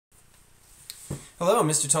Hello,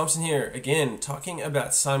 Mr. Thompson here, again, talking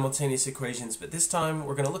about simultaneous equations, but this time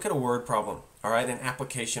we're going to look at a word problem, all right, an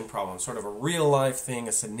application problem, sort of a real-life thing,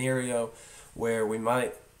 a scenario where we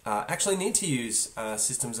might actually need to use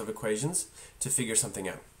systems of equations to figure something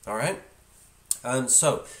out, all right?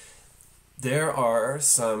 So there are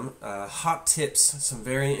some hot tips, some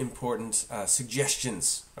very important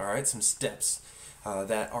suggestions, all right, some steps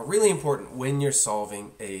that are really important when you're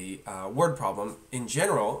solving a word problem in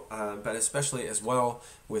general, but especially as well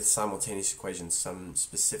with simultaneous equations, some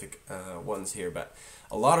specific ones here. But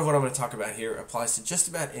a lot of what I'm going to talk about here applies to just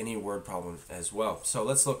about any word problem as well. So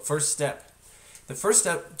let's look. First step. The first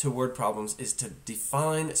step to word problems is to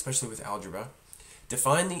define, especially with algebra,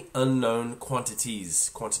 define the unknown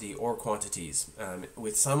quantities, quantity or quantities.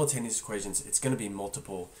 With simultaneous equations, it's going to be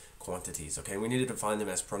multiple quantities, okay? We need to define them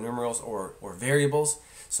as pronumerals or variables,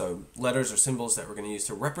 so letters or symbols that we're going to use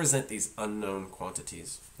to represent these unknown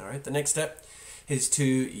quantities, all right? The next step is to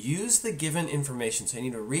use the given information. So you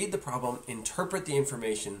need to read the problem, interpret the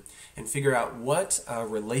information, and figure out what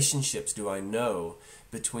relationships do I know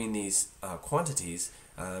between these quantities,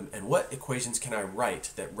 and what equations can I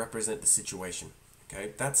write that represent the situation.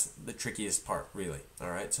 Okay, that's the trickiest part, really.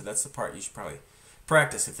 All right, so that's the part you should probably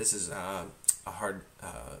practice if this is a hard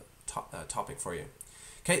topic for you.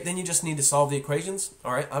 Okay, then you just need to solve the equations.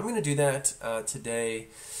 All right, I'm going to do that today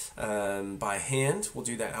by hand. We'll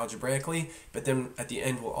do that algebraically, but then at the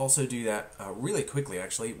end we'll also do that really quickly,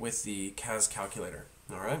 actually, with the CAS calculator.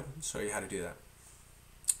 All right, I'll show you how to do that.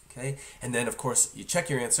 Okay, and then of course you check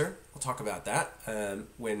your answer. We'll talk about that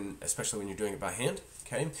especially when you're doing it by hand.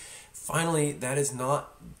 Okay. Finally, that is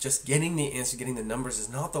not just getting the answer, getting the numbers is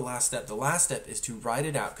not the last step. The last step is to write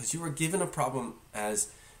it out, because you were given a problem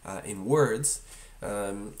as in words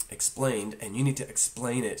explained, and you need to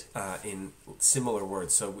explain it in similar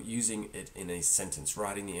words. So using it in a sentence,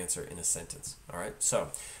 writing the answer in a sentence. All right. So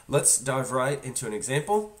let's dive right into an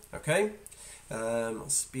example. Okay. I'll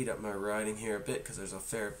speed up my writing here a bit because there's a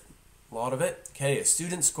fair lot of it. Okay, a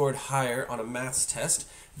student scored higher on a maths test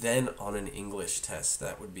than on an English test.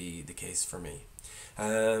 That would be the case for me.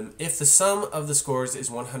 If the sum of the scores is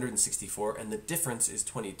 164 and the difference is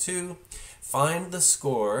 22, find the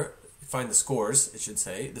scores, it should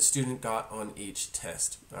say, the student got on each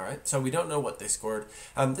test. All right, so we don't know what they scored.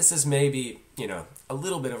 This is maybe, a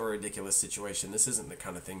little bit of a ridiculous situation. This isn't the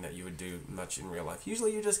kind of thing that you would do much in real life.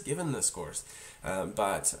 Usually you're just given the scores.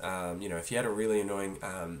 But if you had a really annoying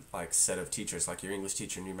set of teachers, like your English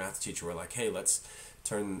teacher and your math teacher were like, hey, let's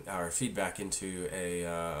turn our feedback into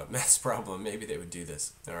a maths problem, maybe they would do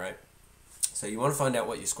this. All right, so you want to find out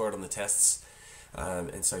what you scored on the tests.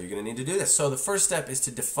 And so you're going to need to do this. So the first step is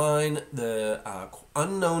to define the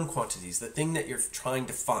unknown quantities, the thing that you're trying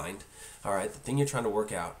to find, all right, the thing you're trying to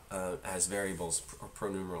work out as variables or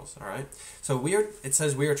pronumerals, all right. So it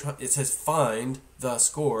says find the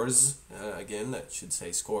scores, again, that should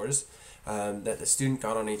say scores, that the student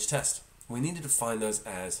got on each test. We need to define those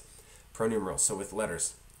as pronumerals, so with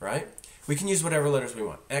letters, right? We can use whatever letters we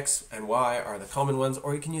want. X and Y are the common ones,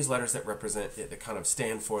 or you can use letters that represent it, that kind of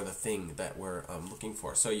stand for the thing that we're looking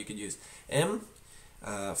for. So you could use M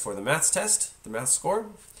for the maths test, the maths score,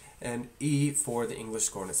 and E for the English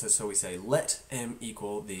score. And it says, so we say let M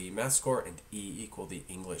equal the maths score and E equal the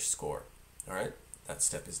English score. All right, that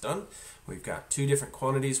step is done. We've got two different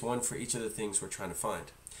quantities, one for each of the things we're trying to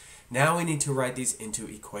find. Now we need to write these into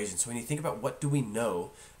equations. So we need to think about what do we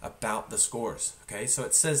know about the scores. Okay, so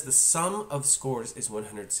it says the sum of scores is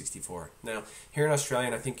 164. Now here in Australia,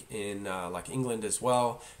 and I think in like England as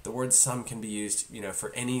well, the word sum can be used,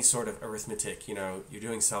 for any sort of arithmetic. You're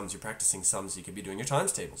doing sums, you're practicing sums, you could be doing your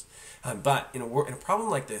times tables. But in a problem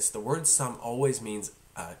like this, the word sum always means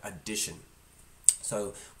addition.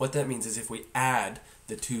 So what that means is if we add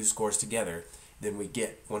the two scores together, then we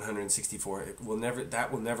get 164.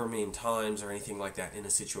 That will never mean times or anything like that in a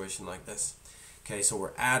situation like this. Okay, so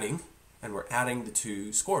we're adding the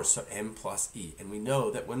two scores, so M plus E, and we know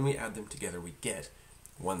that when we add them together, we get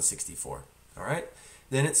 164. All right.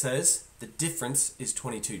 Then it says the difference is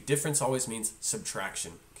 22. Difference always means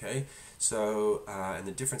subtraction. Okay, so and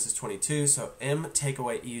the difference is 22. So M take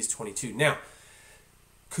away E is 22. Now,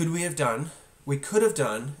 we could have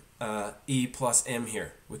done E plus M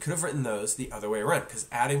here. We could have written those the other way around, because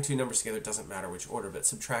adding two numbers together doesn't matter which order, but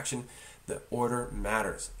subtraction, the order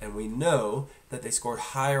matters. And we know that they scored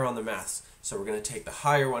higher on the maths, so we're going to take the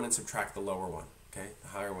higher one and subtract the lower one. Okay,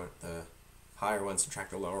 the higher one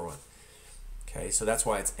subtract the lower one. Okay, so that's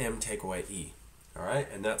why it's M take away E. All right,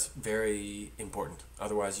 and that's very important.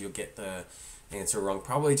 Otherwise, you'll get the answer wrong.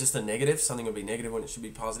 Probably just a negative. Something will be negative when it should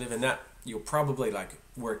be positive, and that you'll probably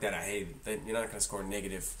work that out. Hey, you're not going to score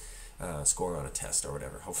negative score on a test or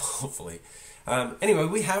whatever, hopefully. Anyway,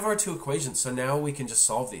 we have our two equations, so now we can just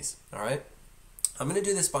solve these, all right? I'm going to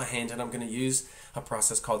do this by hand, and I'm going to use a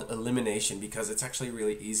process called elimination because it's actually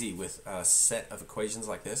really easy with a set of equations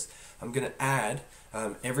like this. I'm going to add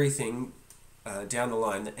everything down the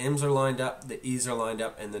line. The m's are lined up, the e's are lined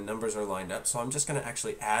up, and the numbers are lined up. So I'm just going to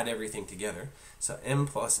actually add everything together. So m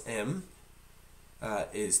plus m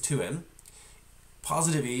is 2m.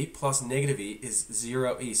 Positive e plus negative e is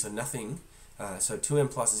 0e, so nothing. So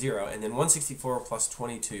 2m plus 0, and then 164 plus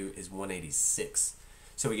 22 is 186.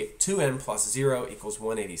 So we get 2m plus 0 equals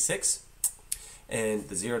 186, and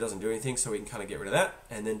the 0 doesn't do anything, so we can kind of get rid of that,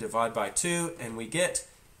 and then divide by 2, and we get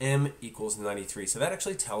m equals 93. So that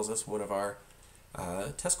actually tells us one of our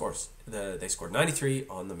test scores. They scored 93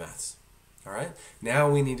 on the maths. All right. Now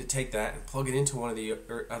we need to take that and plug it into one of the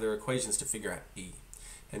other equations to figure out e.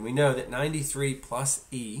 And we know that 93 plus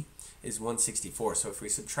e is 164. So if we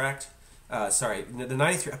subtract, the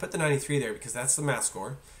 93, I put the 93 there because that's the math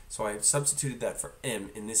score. So I substituted that for m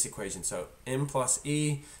in this equation. So m plus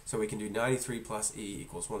e, so we can do 93 plus e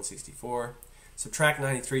equals 164. Subtract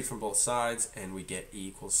 93 from both sides, and we get e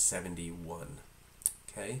equals 71.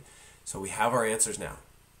 Okay, so we have our answers now.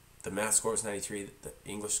 The math score is 93, the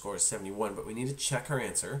English score is 71, but we need to check our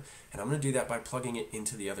answer, and I'm going to do that by plugging it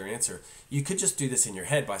into the other answer. You could just do this in your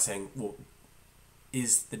head by saying, well,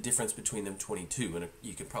 is the difference between them 22? And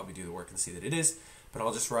you could probably do the work and see that it is, but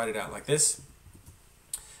I'll just write it out like this.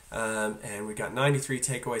 And we got 93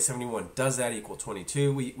 take away 71. Does that equal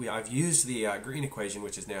 22? I've used the green equation,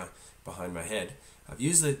 which is now behind my head. I've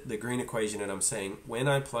used the green equation, and I'm saying when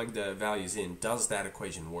I plug the values in, does that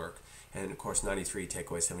equation work? And of course 93 take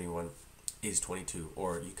away 71 is 22,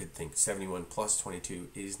 or you could think 71 plus 22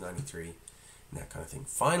 is 93, and that kind of thing.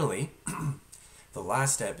 Finally, the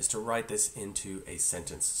last step is to write this into a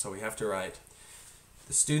sentence. So we have to write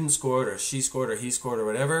the student scored, or she scored, or he scored, or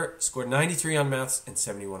whatever, scored 93 on maths and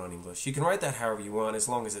 71 on English. You can write that however you want, as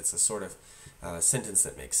long as it's a sort of sentence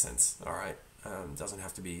that makes sense. All right, doesn't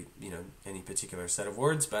have to be any particular set of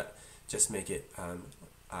words, but just make it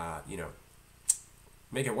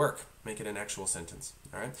make it work. Make it an actual sentence.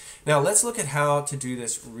 All right. Now let's look at how to do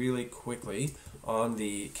this really quickly on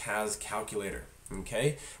the CAS calculator.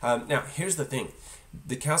 Okay. Now here's the thing.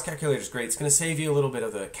 The CAS calculator is great. It's going to save you a little bit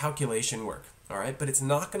of the calculation work. All right, but it's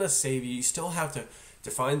not going to save you. You still have to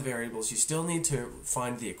define variables. You still need to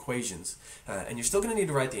find the equations, and you're still going to need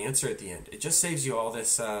to write the answer at the end. It just saves you all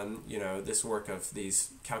this, this work of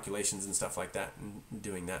these calculations and stuff like that, and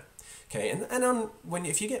doing that. Okay, and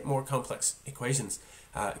if you get more complex equations,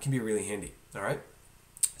 it can be really handy. All right,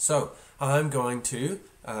 so I'm going to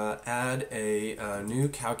add a new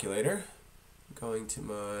calculator. I'm going to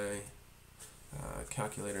my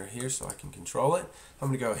calculator here so I can control it. I'm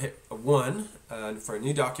going to go hit a 1 for a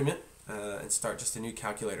new document and start just a new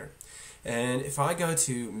calculator. And if I go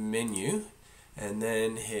to menu and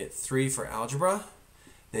then hit 3 for algebra,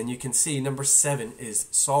 then you can see number 7 is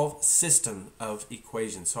solve system of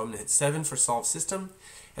equations. So I'm going to hit 7 for solve system,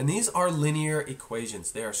 and these are linear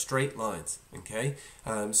equations. They are straight lines. Okay,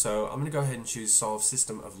 so I'm going to go ahead and choose solve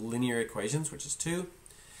system of linear equations, which is 2.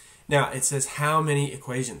 Now it says how many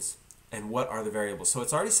equations and what are the variables. So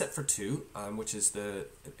it's already set for 2, which is the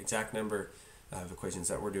exact number of equations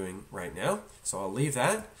that we're doing right now. So I'll leave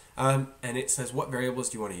that. And it says what variables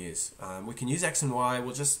do you want to use. We can use x and y.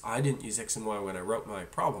 I didn't use x and y when I wrote my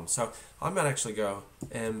problem. So I'm going to actually go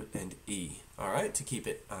m and e, all right, to keep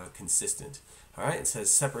it consistent. All right, it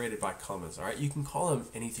says separated by commas. All right, you can call them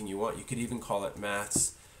anything you want. You could even call it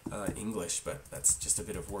maths English, but that's just a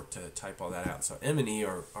bit of work to type all that out. So m and e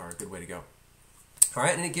are a good way to go. All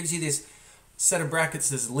right, and it gives you this set of brackets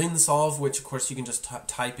that says linsolve, which of course you can just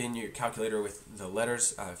type in your calculator with the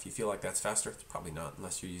letters if you feel like that's faster. It's probably not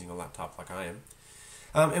unless you're using a laptop like I am.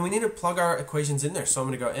 And we need to plug our equations in there. So I'm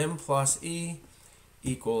going to go m plus e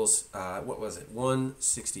equals, what was it,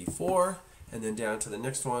 164, and then down to the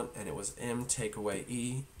next one, and it was m take away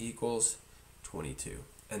e equals 22.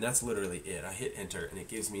 And that's literally it. I hit enter, and it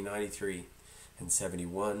gives me 93 and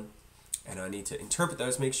 71. And I need to interpret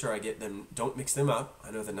those, make sure I get them, don't mix them up.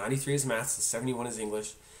 I know the 93 is maths, the 71 is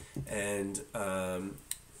English, and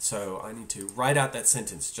so I need to write out that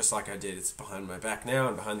sentence just like I did. It's behind my back now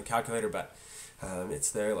and behind the calculator, but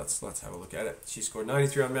it's there. Let's have a look at it. She scored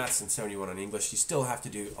 93 on maths and 71 on English. You still have to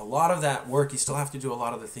do a lot of that work. You still have to do a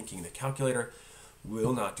lot of the thinking. The calculator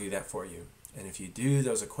will not do that for you. And if you do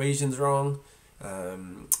those equations wrong,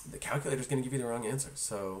 the calculator is going to give you the wrong answer.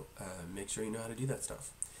 So make sure you know how to do that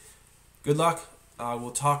stuff. Good luck. I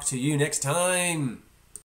will talk to you next time.